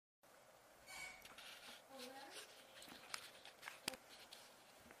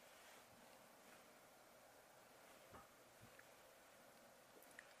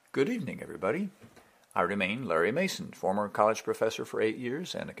Good evening, everybody. I remain Larry Mason, former college professor for 8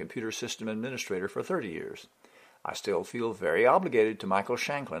 years and a computer system administrator for 30 years. I still feel very obligated to Michael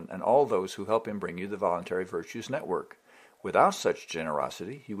Shanklin and all those who help him bring you the Voluntary Virtues Network. Without such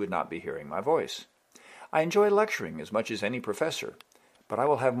generosity, you would not be hearing my voice. I enjoy lecturing as much as any professor, but I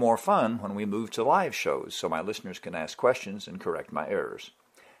will have more fun when we move to live shows so my listeners can ask questions and correct my errors.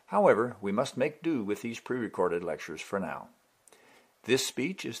 However, we must make do with these pre-recorded lectures for now. This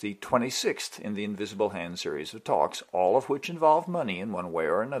speech is the 26th in the Invisible Hand series of talks, all of which involve money in one way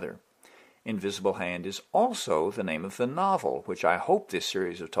or another. Invisible Hand is also the name of the novel, which I hope this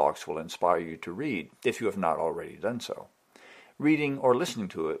series of talks will inspire you to read, if you have not already done so. Reading or listening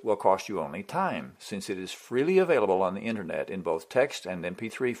to it will cost you only time, since it is freely available on the internet in both text and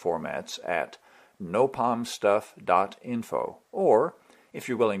MP3 formats at nopomstuff.info, or, if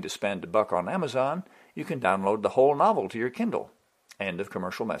you're willing to spend $1 on Amazon, you can download the whole novel to your Kindle. End of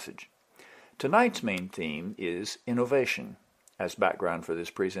commercial message. Tonight's main theme is innovation. As background for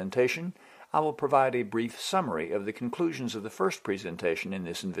this presentation, I will provide a brief summary of the conclusions of the first presentation in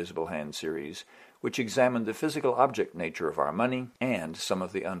this Invisible Hand series, which examined the physical object nature of our money and some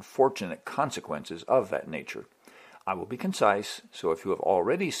of the unfortunate consequences of that nature. I will be concise, so if you have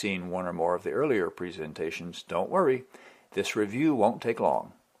already seen one or more of the earlier presentations, don't worry, this review won't take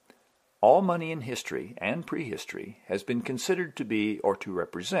long. All money in history and prehistory has been considered to be or to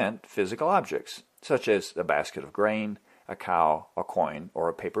represent physical objects, such as a basket of grain, a cow, a coin, or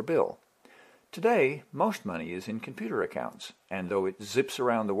a paper bill. Today, most money is in computer accounts, and though it zips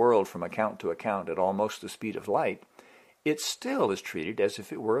around the world from account to account at almost the speed of light, it still is treated as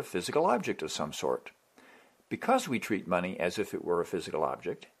if it were a physical object of some sort. Because we treat money as if it were a physical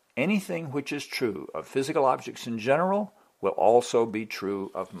object, anything which is true of physical objects in general will also be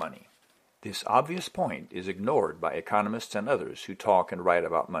true of money. This obvious point is ignored by economists and others who talk and write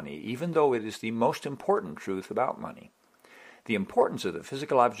about money, even though it is the most important truth about money. The importance of the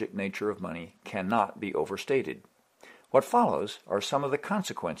physical object nature of money cannot be overstated. What follows are some of the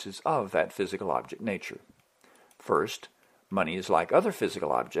consequences of that physical object nature. First, money is like other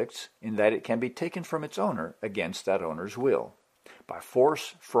physical objects in that it can be taken from its owner against that owner's will, by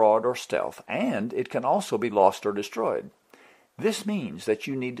force, fraud, or stealth, and it can also be lost or destroyed. This means that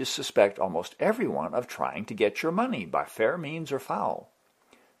you need to suspect almost everyone of trying to get your money by fair means or foul.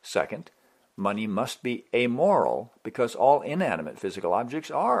 Second, money must be amoral because all inanimate physical objects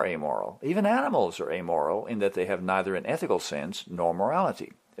are amoral. Even animals are amoral in that they have neither an ethical sense nor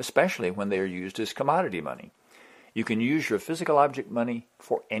morality, especially when they are used as commodity money. You can use your physical object money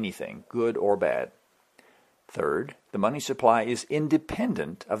for anything, good or bad. Third, the money supply is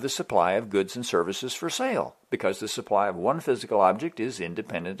independent of the supply of goods and services for sale, because the supply of one physical object is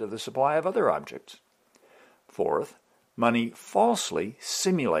independent of the supply of other objects. Fourth, money falsely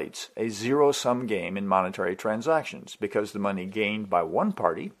simulates a zero-sum game in monetary transactions, because the money gained by one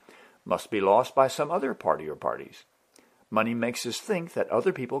party must be lost by some other party or parties. Money makes us think that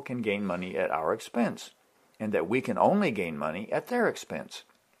other people can gain money at our expense, and that we can only gain money at their expense.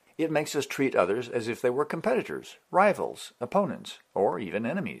 It makes us treat others as if they were competitors, rivals, opponents, or even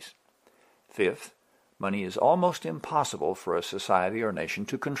enemies. Fifth, money is almost impossible for a society or nation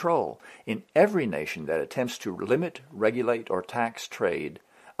to control. In every nation that attempts to limit, regulate, or tax trade,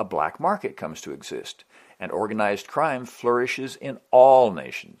 a black market comes to exist, and organized crime flourishes in all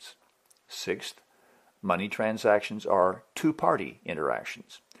nations. Sixth, money transactions are two-party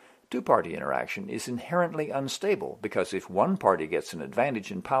interactions. Two-party interaction is inherently unstable because if one party gets an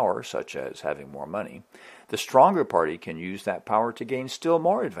advantage in power, such as having more money, the stronger party can use that power to gain still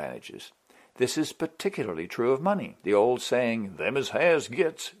more advantages. This is particularly true of money. The old saying, "them as has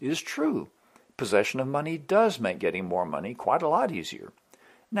gets," is true. Possession of money does make getting more money quite a lot easier.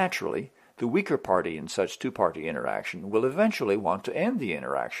 Naturally, the weaker party in such two-party interaction will eventually want to end the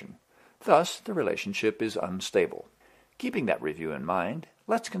interaction. Thus, the relationship is unstable. Keeping that review in mind,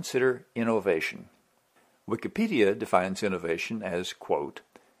 let's consider innovation. Wikipedia defines innovation as, quote,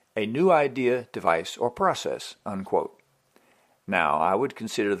 a new idea, device, or process, unquote. Now, I would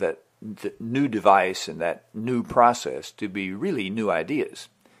consider that the new device and that new process to be really new ideas.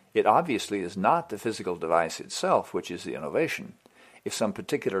 It obviously is not the physical device itself which is the innovation. If some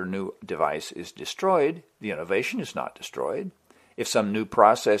particular new device is destroyed, the innovation is not destroyed. If some new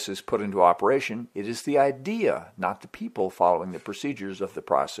process is put into operation, it is the idea, not the people following the procedures of the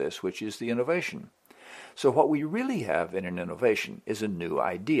process, which is the innovation. So what we really have in an innovation is a new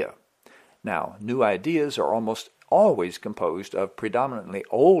idea. Now, new ideas are almost always composed of predominantly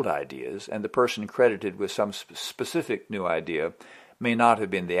old ideas, and the person credited with some specific new idea may not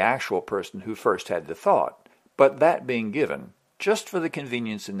have been the actual person who first had the thought. But that being given, Just for the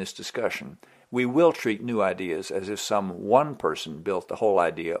convenience in this discussion, we will treat new ideas as if some one person built the whole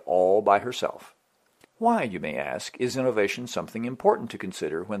idea all by herself. Why, you may ask, is innovation something important to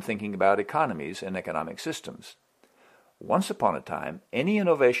consider when thinking about economies and economic systems? Once upon a time, any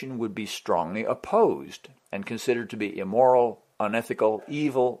innovation would be strongly opposed and considered to be immoral, unethical,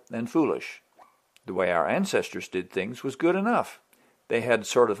 evil, and foolish. The way our ancestors did things was good enough. They had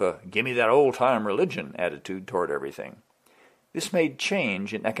sort of a gimme that old-time religion attitude toward everything. This made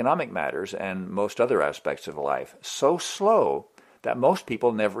change in economic matters and most other aspects of life so slow that most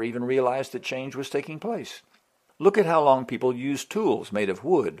people never even realized that change was taking place. Look at how long people used tools made of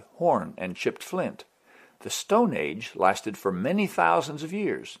wood, horn, and chipped flint. The Stone Age lasted for many thousands of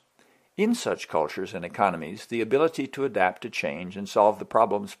years. In such cultures and economies, the ability to adapt to change and solve the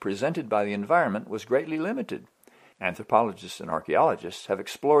problems presented by the environment was greatly limited. Anthropologists and archaeologists have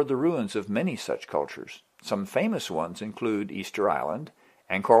explored the ruins of many such cultures. Some famous ones include Easter Island,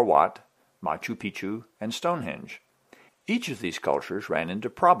 Angkor Wat, Machu Picchu, and Stonehenge. Each of these cultures ran into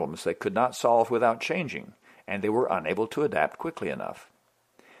problems they could not solve without changing, and they were unable to adapt quickly enough.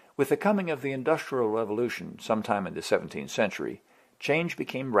 With the coming of the Industrial Revolution sometime in the 17th century, change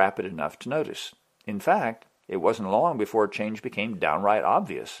became rapid enough to notice. In fact, it wasn't long before change became downright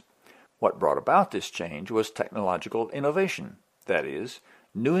obvious. What brought about this change was technological innovation. That is,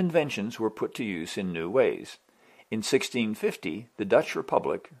 new inventions were put to use in new ways. In 1650, the Dutch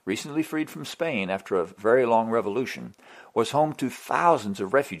Republic, recently freed from Spain after a very long revolution, was home to thousands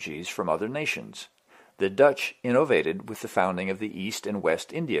of refugees from other nations. The Dutch innovated with the founding of the East and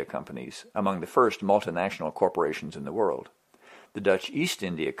West India Companies, among the first multinational corporations in the world. The Dutch East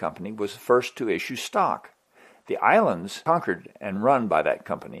India Company was the first to issue stock. The islands conquered and run by that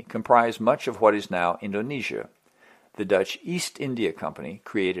company comprise much of what is now Indonesia. The Dutch East India Company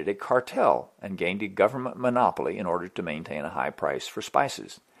created a cartel and gained a government monopoly in order to maintain a high price for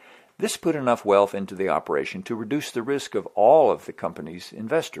spices. This put enough wealth into the operation to reduce the risk of all of the company's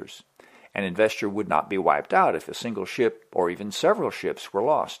investors. An investor would not be wiped out if a single ship or even several ships were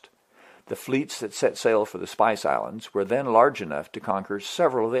lost. The fleets that set sail for the Spice Islands were then large enough to conquer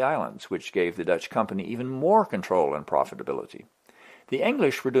several of the islands, which gave the Dutch company even more control and profitability. The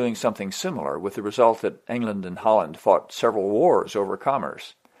English were doing something similar, with the result that England and Holland fought several wars over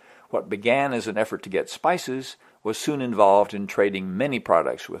commerce. What began as an effort to get spices was soon involved in trading many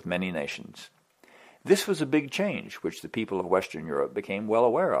products with many nations. This was a big change, which the people of Western Europe became well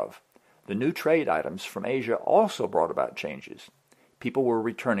aware of. The new trade items from Asia also brought about changes. People were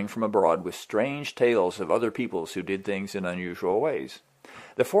returning from abroad with strange tales of other peoples who did things in unusual ways.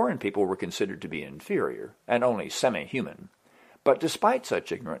 The foreign people were considered to be inferior and only semi-human. But despite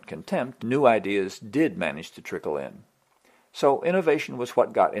such ignorant contempt, new ideas did manage to trickle in. So innovation was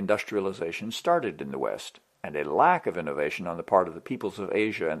what got industrialization started in the West, and a lack of innovation on the part of the peoples of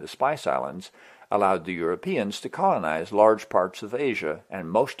Asia and the Spice Islands allowed the Europeans to colonize large parts of Asia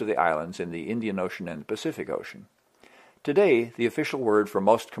and most of the islands in the Indian Ocean and the Pacific Ocean. Today, the official word for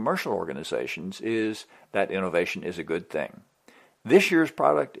most commercial organizations is that innovation is a good thing. This year's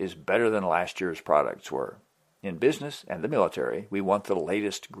product is better than last year's products were. In business and the military, we want the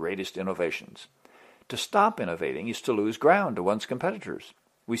latest, greatest innovations. To stop innovating is to lose ground to one's competitors.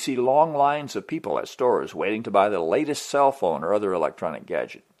 We see long lines of people at stores waiting to buy the latest cell phone or other electronic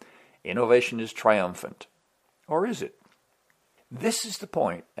gadget. Innovation is triumphant. Or is it? This is the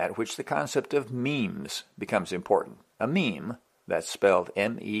point at which the concept of memes becomes important. A meme, that's spelled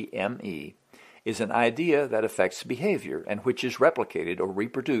M-E-M-E, is an idea that affects behavior and which is replicated or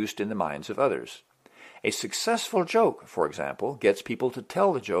reproduced in the minds of others. A successful joke, for example, gets people to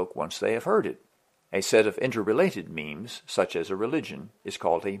tell the joke once they have heard it. A set of interrelated memes, such as a religion, is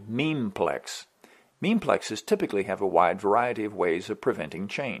called a memeplex. Memeplexes typically have a wide variety of ways of preventing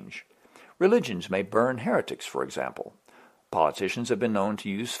change. Religions may burn heretics, for example. Politicians have been known to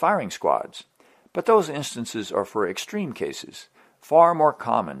use firing squads. But those instances are for extreme cases. Far more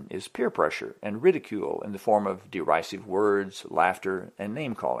common is peer pressure and ridicule in the form of derisive words, laughter, and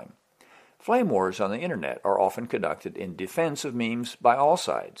name-calling. Flame wars on the internet are often conducted in defense of memes by all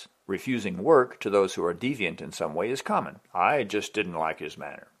sides. Refusing work to those who are deviant in some way is common. I just didn't like his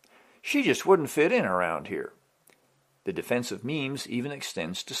manner. She just wouldn't fit in around here. The defense of memes even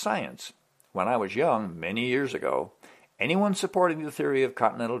extends to science. When I was young, many years ago, anyone supporting the theory of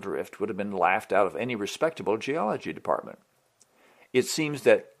continental drift would have been laughed out of any respectable geology department. It seems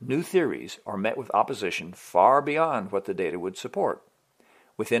that new theories are met with opposition far beyond what the data would support.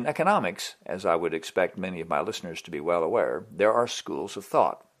 Within economics, as I would expect many of my listeners to be well aware, there are schools of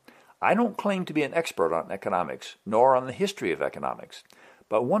thought. I don't claim to be an expert on economics, nor on the history of economics,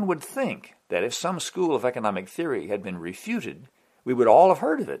 but one would think that if some school of economic theory had been refuted, We would all have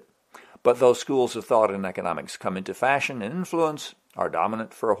heard of it. But those schools of thought in economics come into fashion and influence, are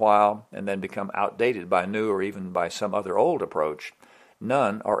dominant for a while, and then become outdated by new or even by some other old approach,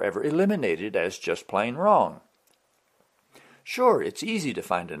 none are ever eliminated as just plain wrong. Sure, it's easy to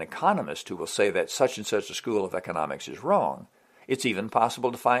find an economist who will say that such and such a school of economics is wrong. It's even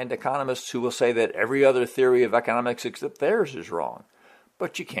possible to find economists who will say that every other theory of economics except theirs is wrong.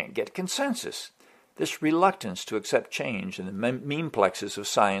 But you can't get consensus. This reluctance to accept change in the memeplexes of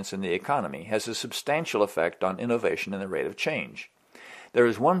science and the economy has a substantial effect on innovation and the rate of change. There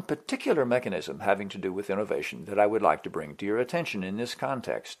is one particular mechanism having to do with innovation that I would like to bring to your attention in this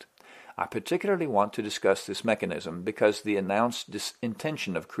context. I particularly want to discuss this mechanism because the announced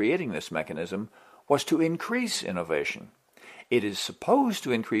intention of creating this mechanism was to increase innovation. It is supposed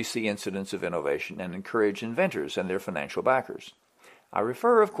to increase the incidence of innovation and encourage inventors and their financial backers. I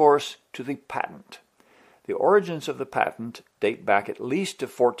refer, of course, to the patent. The origins of the patent date back at least to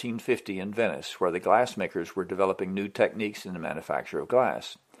 1450 in Venice, where the glassmakers were developing new techniques in the manufacture of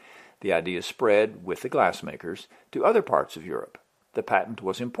glass. The idea spread, with the glassmakers, to other parts of Europe. The patent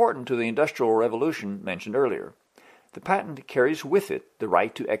was important to the Industrial Revolution mentioned earlier. The patent carries with it the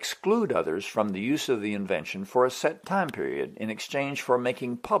right to exclude others from the use of the invention for a set time period in exchange for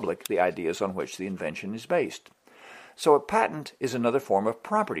making public the ideas on which the invention is based. So a patent is another form of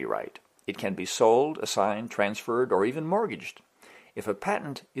property right. It can be sold, assigned, transferred, or even mortgaged. If a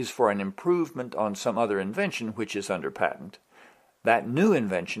patent is for an improvement on some other invention which is under patent, that new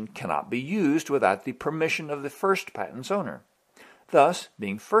invention cannot be used without the permission of the first patent's owner. Thus,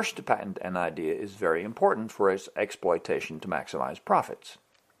 being first to patent an idea is very important for its exploitation to maximize profits.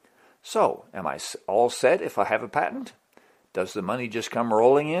 So, am I all set if I have a patent? Does the money just come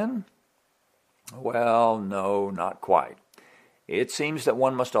rolling in? Well, no, not quite. It seems that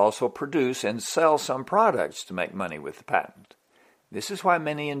one must also produce and sell some products to make money with the patent. This is why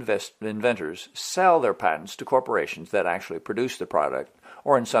many inventors sell their patents to corporations that actually produce the product,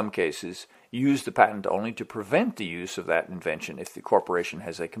 or in some cases, use the patent only to prevent the use of that invention if the corporation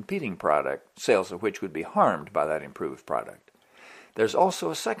has a competing product, sales of which would be harmed by that improved product. There's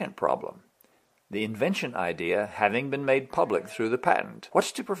also a second problem. The invention idea having been made public through the patent.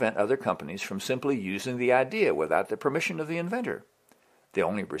 What's to prevent other companies from simply using the idea without the permission of the inventor? The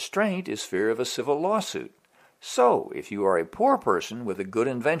only restraint is fear of a civil lawsuit. So, if you are a poor person with a good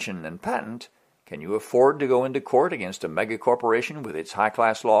invention and patent, can you afford to go into court against a megacorporation with its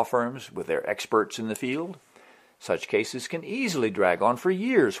high-class law firms, with their experts in the field? Such cases can easily drag on for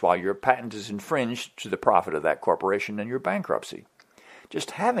years while your patent is infringed to the profit of that corporation and your bankruptcy.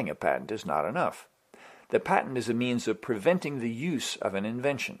 Just having a patent is not enough. The patent is a means of preventing the use of an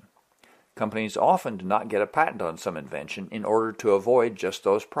invention. Companies often do not get a patent on some invention in order to avoid just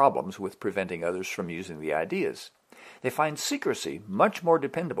those problems with preventing others from using the ideas. They find secrecy much more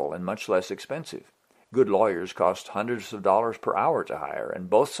dependable and much less expensive. Good lawyers cost hundreds of dollars per hour to hire, and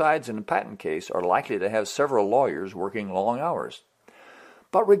both sides in a patent case are likely to have several lawyers working long hours.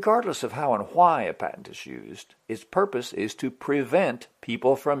 But regardless of how and why a patent is used, its purpose is to prevent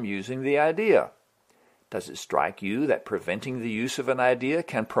people from using the idea. Does it strike you that preventing the use of an idea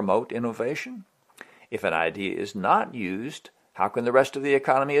can promote innovation? If an idea is not used, how can the rest of the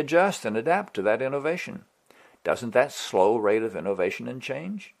economy adjust and adapt to that innovation? Doesn't that slow rate of innovation and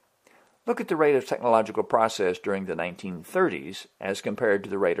change? Look at the rate of technological process during the 1930s as compared to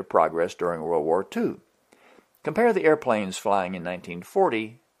the rate of progress during World War II. Compare the airplanes flying in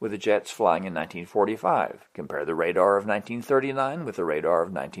 1940 with the jets flying in 1945. Compare the radar of 1939 with the radar of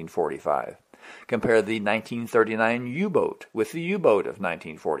 1945. Compare the 1939 U-boat with the U-boat of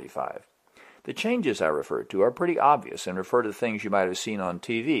 1945. The changes I refer to are pretty obvious and refer to things you might have seen on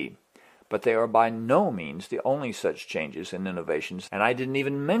TV, but they are by no means the only such changes and innovations, and I didn't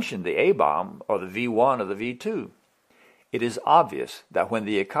even mention the A-bomb or the V-1 or the V-2. It is obvious that when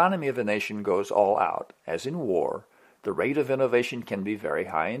the economy of a nation goes all out, as in war, the rate of innovation can be very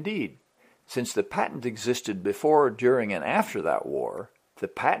high indeed. Since the patent existed before, during, and after that war, the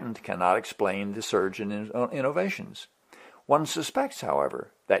patent cannot explain the surge in innovations. One suspects,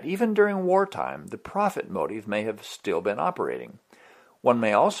 however, that even during wartime, the profit motive may have still been operating. One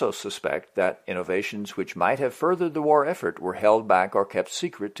may also suspect that innovations which might have furthered the war effort were held back or kept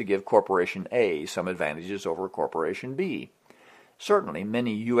secret to give Corporation A some advantages over Corporation B. Certainly,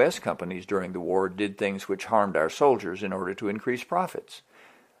 many U.S. companies during the war did things which harmed our soldiers in order to increase profits.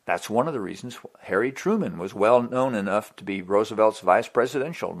 That's one of the reasons Harry Truman was well known enough to be Roosevelt's vice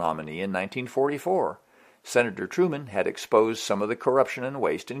presidential nominee in 1944. Senator Truman had exposed some of the corruption and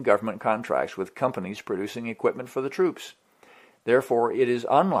waste in government contracts with companies producing equipment for the troops. Therefore, it is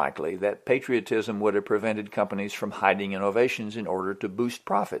unlikely that patriotism would have prevented companies from hiding innovations in order to boost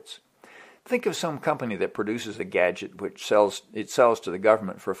profits. Think of some company that produces a gadget which sells to the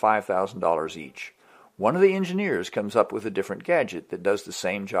government for $5,000 each. One of the engineers comes up with a different gadget that does the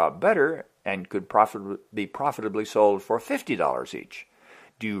same job better and could be profitably sold for $50 each.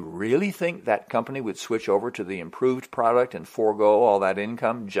 Do you really think that company would switch over to the improved product and forego all that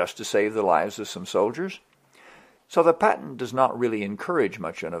income just to save the lives of some soldiers? So the patent does not really encourage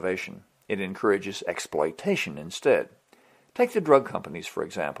much innovation. It encourages exploitation instead. Take the drug companies, for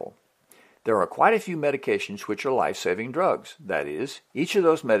example. There are quite a few medications which are life-saving drugs. That is, each of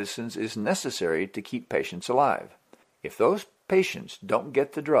those medicines is necessary to keep patients alive. If those patients don't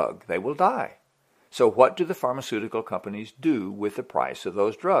get the drug, they will die. So what do the pharmaceutical companies do with the price of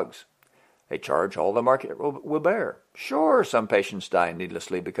those drugs? They charge all the market will bear. Sure, some patients die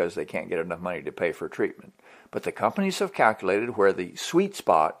needlessly because they can't get enough money to pay for treatment. But the companies have calculated where the sweet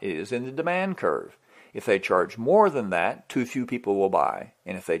spot is in the demand curve. If they charge more than that, too few people will buy.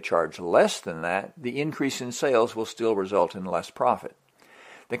 And if they charge less than that, the increase in sales will still result in less profit.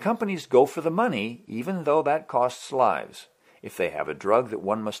 The companies go for the money, even though that costs lives. If they have a drug that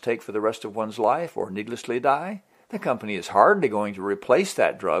one must take for the rest of one's life or needlessly die, the company is hardly going to replace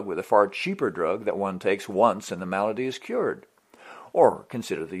that drug with a far cheaper drug that one takes once and the malady is cured. Or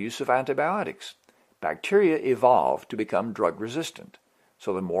consider the use of antibiotics. Bacteria evolved to become drug-resistant.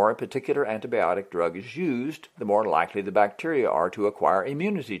 So the more a particular antibiotic drug is used, the more likely the bacteria are to acquire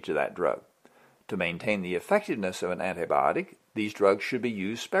immunity to that drug. To maintain the effectiveness of an antibiotic, these drugs should be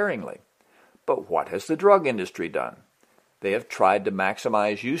used sparingly. But what has the drug industry done? They have tried to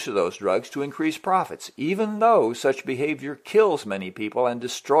maximize use of those drugs to increase profits, even though such behavior kills many people and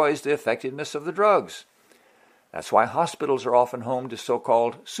destroys the effectiveness of the drugs. That's why hospitals are often home to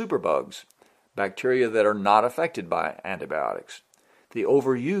so-called superbugs, bacteria that are not affected by antibiotics. The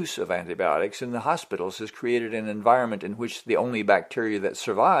overuse of antibiotics in the hospitals has created an environment in which the only bacteria that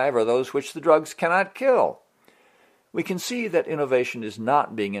survive are those which the drugs cannot kill. We can see that innovation is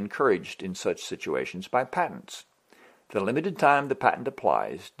not being encouraged in such situations by patents. The limited time the patent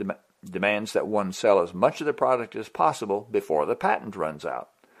applies demands that one sell as much of the product as possible before the patent runs out.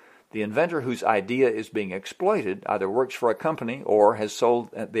 The inventor whose idea is being exploited either works for a company or has sold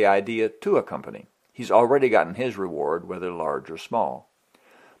the idea to a company. He's already gotten his reward, whether large or small.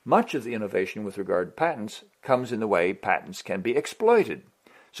 Much of the innovation with regard to patents comes in the way patents can be exploited.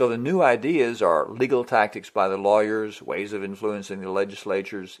 So the new ideas are legal tactics by the lawyers, ways of influencing the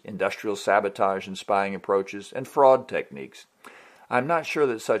legislatures, industrial sabotage and spying approaches, and fraud techniques. I'm not sure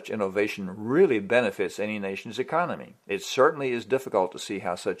that such innovation really benefits any nation's economy. It certainly is difficult to see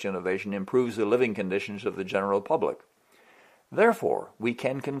how such innovation improves the living conditions of the general public. Therefore, we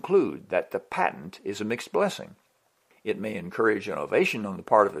can conclude that the patent is a mixed blessing. It may encourage innovation on the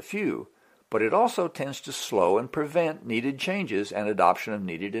part of a few, but it also tends to slow and prevent needed changes and adoption of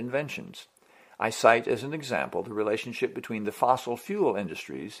needed inventions. I cite as an example the relationship between the fossil fuel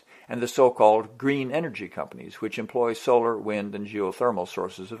industries and the so-called green energy companies, which employ solar, wind, and geothermal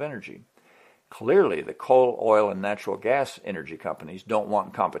sources of energy. Clearly, the coal, oil, and natural gas energy companies don't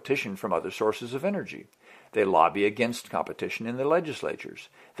want competition from other sources of energy. They lobby against competition in the legislatures.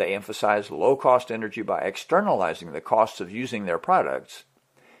 They emphasize low-cost energy by externalizing the costs of using their products.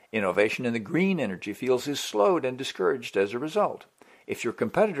 Innovation in the green energy fields is slowed and discouraged as a result. If your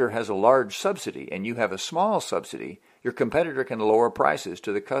competitor has a large subsidy and you have a small subsidy, your competitor can lower prices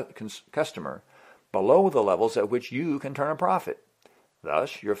to the customer below the levels at which you can turn a profit.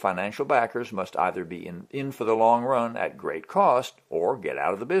 Thus, your financial backers must either be in for the long run at great cost or get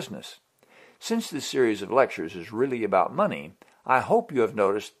out of the business. Since this series of lectures is really about money, I hope you have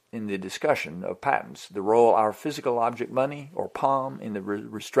noticed in the discussion of patents the role our physical object money, or POM, in the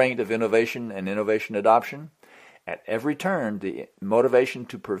restraint of innovation and innovation adoption. At every turn, the motivation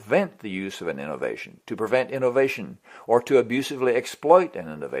to prevent the use of an innovation, to prevent innovation, or to abusively exploit an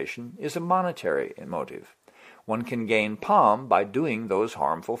innovation is a monetary motive. One can gain POM by doing those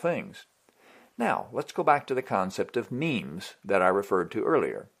harmful things. Now, let's go back to the concept of memes that I referred to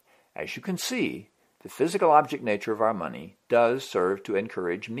earlier. As you can see, the physical object nature of our money does serve to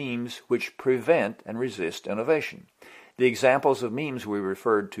encourage memes which prevent and resist innovation. The examples of memes we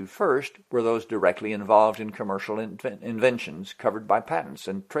referred to first were those directly involved in commercial inventions covered by patents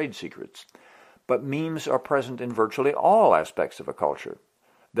and trade secrets. But memes are present in virtually all aspects of a culture.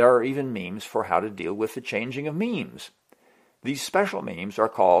 There are even memes for how to deal with the changing of memes. These special memes are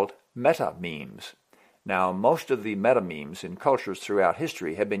called meta-memes. Now, most of the meta-memes in cultures throughout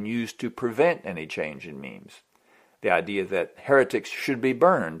history have been used to prevent any change in memes. The idea that heretics should be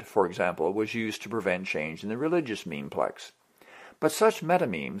burned, for example, was used to prevent change in the religious memeplex. But such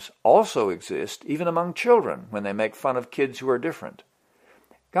meta-memes also exist even among children when they make fun of kids who are different.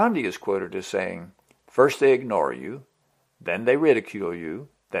 Gandhi is quoted as saying, "First they ignore you, then they ridicule you,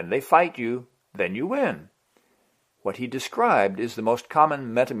 then they fight you, then you win." What he described is the most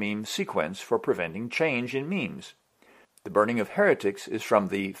common meta-meme sequence for preventing change in memes. The burning of heretics is from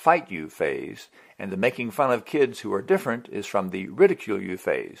the fight you phase, and the making fun of kids who are different is from the ridicule you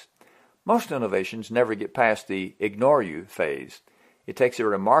phase. Most innovations never get past the ignore you phase. It takes a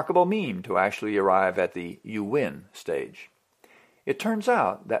remarkable meme to actually arrive at the you win stage. It turns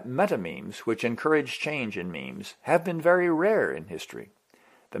out that meta-memes, which encourage change in memes, have been very rare in history.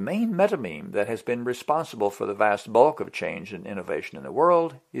 The main meta-meme that has been responsible for the vast bulk of change and innovation in the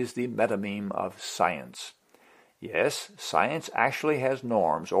world is the meta-meme of science. Yes, science actually has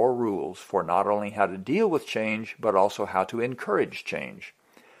norms or rules for not only how to deal with change, but also how to encourage change.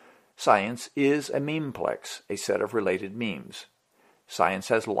 Science is a memeplex, a set of related memes. Science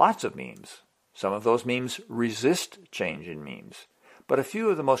has lots of memes. Some of those memes resist change in memes, but a few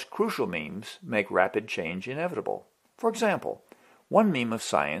of the most crucial memes make rapid change inevitable. For example, one meme of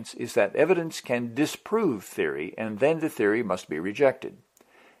science is that evidence can disprove theory and then the theory must be rejected.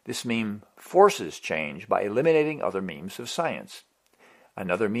 This meme forces change by eliminating other memes of science.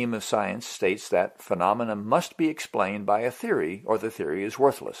 Another meme of science states that phenomena must be explained by a theory or the theory is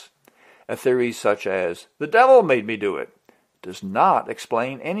worthless. A theory such as, "the devil made me do it," does not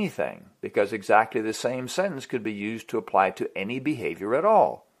explain anything, because exactly the same sentence could be used to apply to any behavior at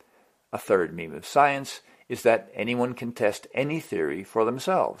all. A third meme of science is that anyone can test any theory for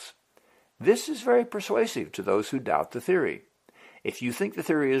themselves. This is very persuasive to those who doubt the theory. If you think the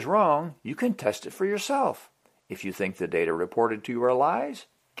theory is wrong, you can test it for yourself. If you think the data reported to you are lies,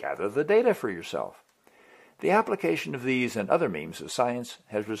 gather the data for yourself. The application of these and other memes of science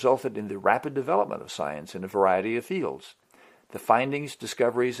has resulted in the rapid development of science in a variety of fields. The findings,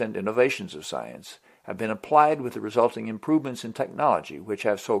 discoveries, and innovations of science have been applied with the resulting improvements in technology which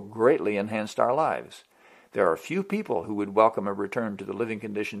have so greatly enhanced our lives. There are few people who would welcome a return to the living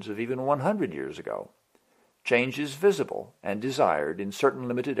conditions of even 100 years ago. Change is visible and desired in certain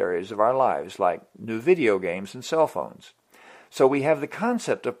limited areas of our lives, like new video games and cell phones. So we have the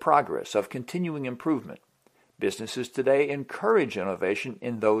concept of progress, of continuing improvement. Businesses today encourage innovation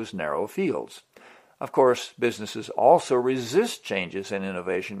in those narrow fields. Of course, businesses also resist changes and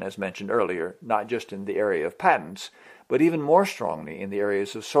innovation, as mentioned earlier, not just in the area of patents, but even more strongly in the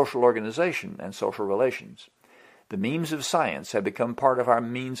areas of social organization and social relations. The memes of science have become part of our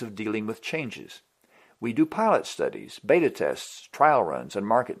means of dealing with changes. We do pilot studies, beta tests, trial runs, and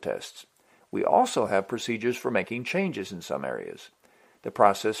market tests. We also have procedures for making changes in some areas. The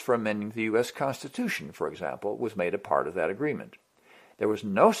process for amending the U.S. Constitution, for example, was made a part of that agreement. There was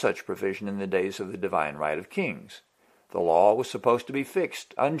no such provision in the days of the divine right of kings. The law was supposed to be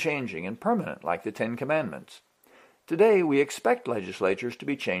fixed, unchanging, and permanent, like the Ten Commandments. Today, we expect legislatures to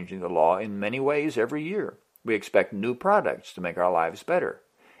be changing the law in many ways every year. We expect new products to make our lives better,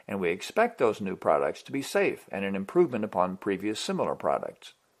 and we expect those new products to be safe and an improvement upon previous similar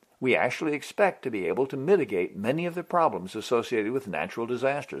products. We actually expect to be able to mitigate many of the problems associated with natural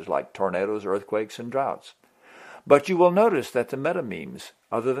disasters like tornadoes, earthquakes, and droughts. But you will notice that the meta-memes,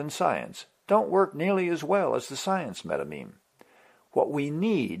 other than science, don't work nearly as well as the science meta-meme. What we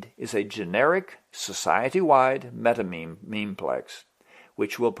need is a generic, society-wide meta-meme memeplex,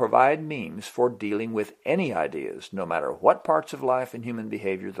 which will provide memes for dealing with any ideas, no matter what parts of life and human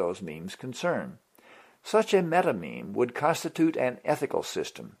behavior those memes concern. Such a meta-meme would constitute an ethical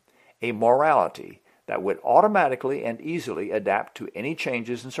system, a morality that would automatically and easily adapt to any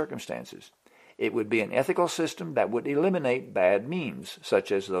changes in circumstances. It would be an ethical system that would eliminate bad memes,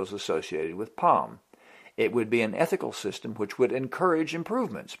 such as those associated with POM. It would be an ethical system which would encourage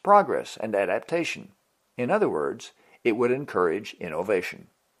improvements, progress, and adaptation. In other words, it would encourage innovation.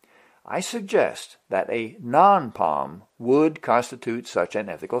 I suggest that a non-POM would constitute such an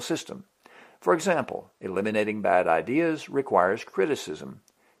ethical system. For example, eliminating bad ideas requires criticism.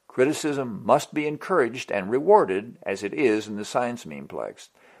 Criticism must be encouraged and rewarded, as it is in the science memeplex,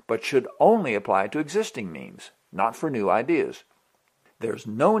 but should only apply to existing memes, not for new ideas. There's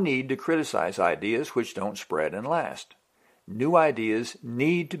no need to criticize ideas which don't spread and last. New ideas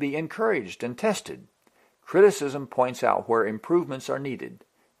need to be encouraged and tested. Criticism points out where improvements are needed.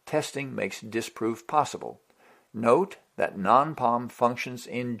 Testing makes disproof possible. Note that non-POM functions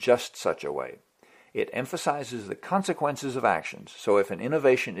in just such a way. It emphasizes the consequences of actions, so if an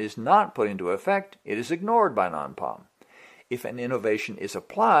innovation is not put into effect, it is ignored by non-POM. If an innovation is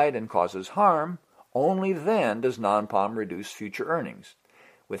applied and causes harm, only then does non-POM reduce future earnings.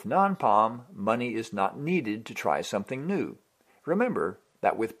 With non-POM, money is not needed to try something new. Remember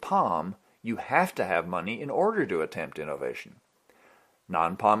that with POM, you have to have money in order to attempt innovation.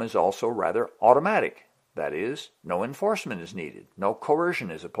 Non-POM is also rather automatic. That is, no enforcement is needed, no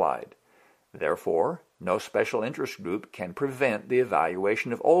coercion is applied. Therefore, no special interest group can prevent the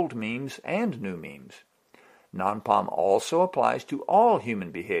evaluation of old memes and new memes. Non-POM also applies to all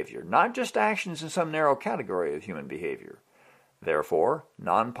human behavior, not just actions in some narrow category of human behavior. Therefore,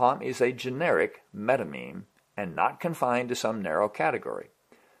 non-POM is a generic meta-meme and not confined to some narrow category.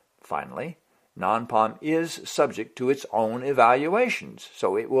 Finally, non-POM is subject to its own evaluations,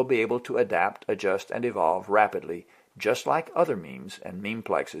 so it will be able to adapt, adjust, and evolve rapidly, just like other memes and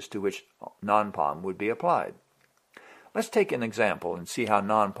memeplexes to which non-POM would be applied. Let's take an example and see how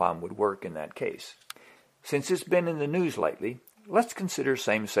non-POM would work in that case. Since it's been in the news lately, let's consider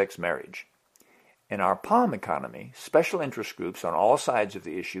same-sex marriage. In our POM economy, special interest groups on all sides of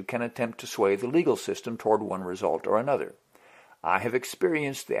the issue can attempt to sway the legal system toward one result or another. I have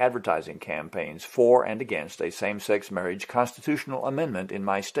experienced the advertising campaigns for and against a same-sex marriage constitutional amendment in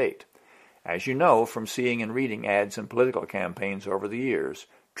my state. As you know from seeing and reading ads and political campaigns over the years,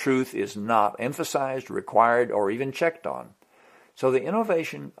 truth is not emphasized, required, or even checked on. So the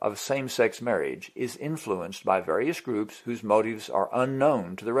innovation of same-sex marriage is influenced by various groups whose motives are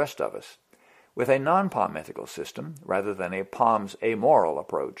unknown to the rest of us. With a non-POM ethical system, rather than a POM's amoral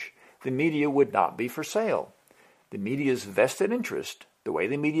approach, the media would not be for sale. The media's vested interest, the way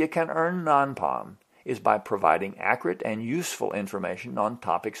the media can earn non-POM, is by providing accurate and useful information on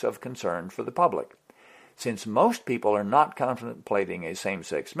topics of concern for the public. Since most people are not contemplating a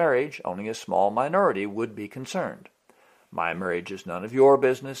same-sex marriage, only a small minority would be concerned. My marriage is none of your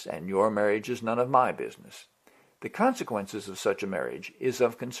business, and your marriage is none of my business. The consequences of such a marriage is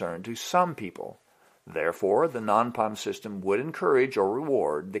of concern to some people. Therefore, the non-POM system would encourage or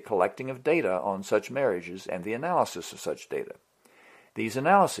reward the collecting of data on such marriages and the analysis of such data. These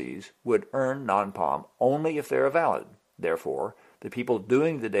analyses would earn non-POM only if they are valid. Therefore, the people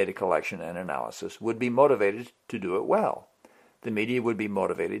doing the data collection and analysis would be motivated to do it well. The media would be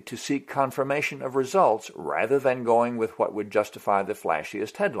motivated to seek confirmation of results rather than going with what would justify the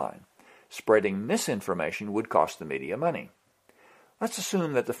flashiest headline. Spreading misinformation would cost the media money. Let's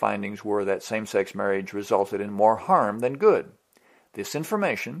assume that the findings were that same-sex marriage resulted in more harm than good. This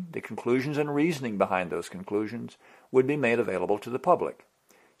information, the conclusions and reasoning behind those conclusions, would be made available to the public.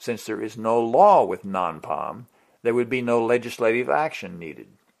 Since there is no law with non-POM, there would be no legislative action needed.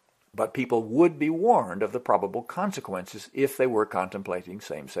 But people would be warned of the probable consequences if they were contemplating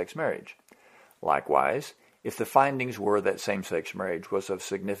same-sex marriage. Likewise, if the findings were that same-sex marriage was of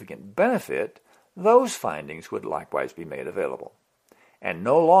significant benefit, those findings would likewise be made available. And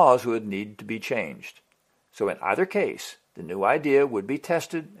no laws would need to be changed. So in either case, the new idea would be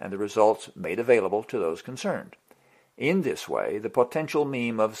tested and the results made available to those concerned. In this way, the potential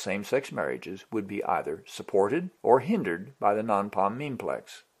meme of same-sex marriages would be either supported or hindered by the non-POM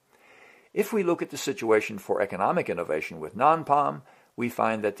memeplex. If we look at the situation for economic innovation with non-POM, we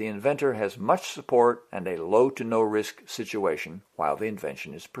find that the inventor has much support and a low to no risk situation while the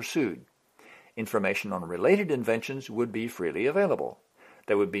invention is pursued. Information on related inventions would be freely available.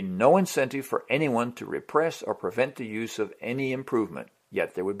 There would be no incentive for anyone to repress or prevent the use of any improvement,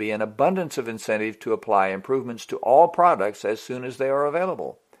 yet there would be an abundance of incentive to apply improvements to all products as soon as they are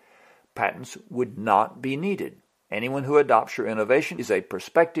available. Patents would not be needed. Anyone who adopts your innovation is a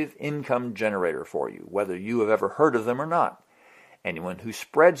prospective income generator for you, whether you have ever heard of them or not. Anyone who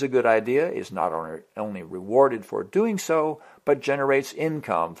spreads a good idea is not only rewarded for doing so, but generates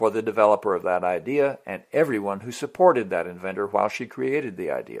income for the developer of that idea and everyone who supported that inventor while she created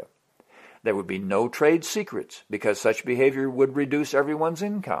the idea. There would be no trade secrets because such behavior would reduce everyone's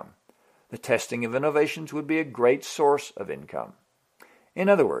income. The testing of innovations would be a great source of income. In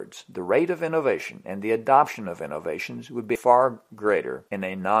other words, the rate of innovation and the adoption of innovations would be far greater in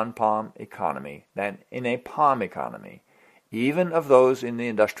a non-POM economy than in a POM economy, even of those in the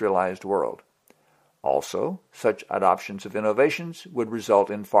industrialized world. Also, such adoptions of innovations would result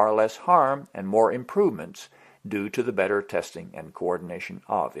in far less harm and more improvements due to the better testing and coordination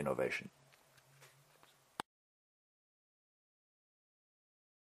of innovation.